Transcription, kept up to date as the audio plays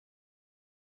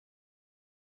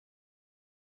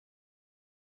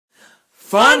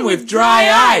Fun with dry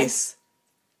ice!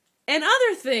 And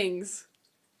other things.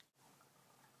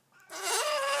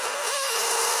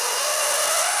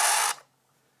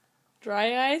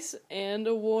 Dry ice and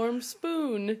a warm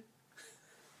spoon.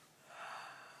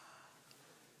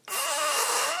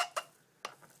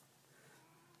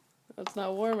 That's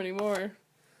not warm anymore.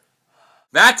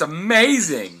 That's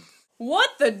amazing!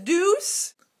 What the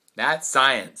deuce? That's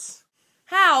science.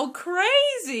 How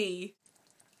crazy!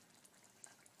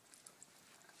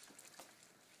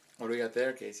 What do we got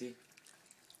there, Casey?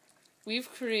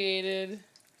 We've created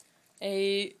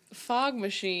a fog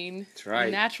machine. That's right.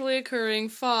 A naturally occurring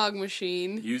fog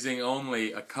machine. Using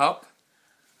only a cup,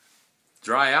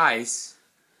 dry ice,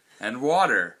 and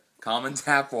water. Common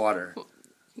tap water.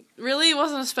 Really? It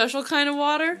wasn't a special kind of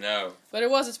water? No. But it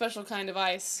was a special kind of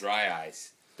ice. Dry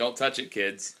ice. Don't touch it,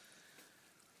 kids.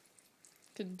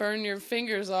 Could burn your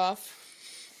fingers off.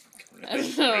 I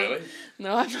don't know. Really?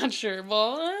 No, I'm not sure.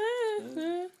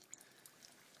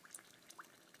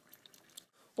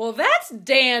 Well, that's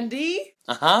dandy.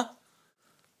 Uh-huh.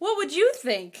 What would you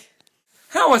think?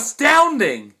 How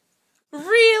astounding!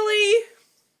 Really?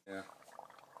 Yeah.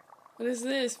 What is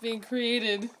this being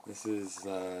created? This is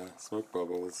smoke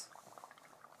bubbles.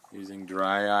 Using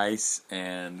dry ice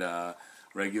and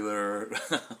regular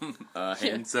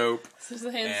hand soap. This is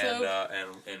the hand soap.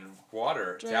 And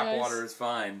water. Dry Tap ice. water is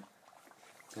fine.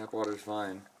 Tap water is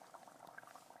fine.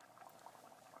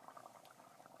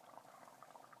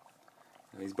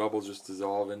 And these bubbles just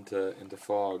dissolve into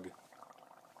fog.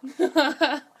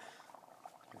 Like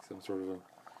some sort of a...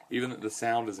 Even the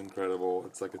sound is incredible.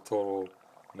 It's like a total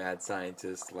mad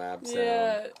scientist lab sound.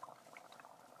 Yeah.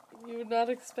 You would not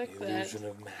expect The illusion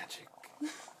of magic.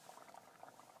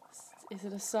 Is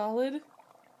it a solid?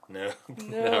 No.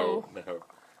 No. No.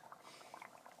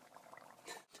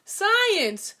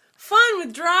 Science! Fun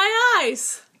with dry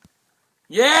ice!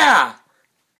 Yeah!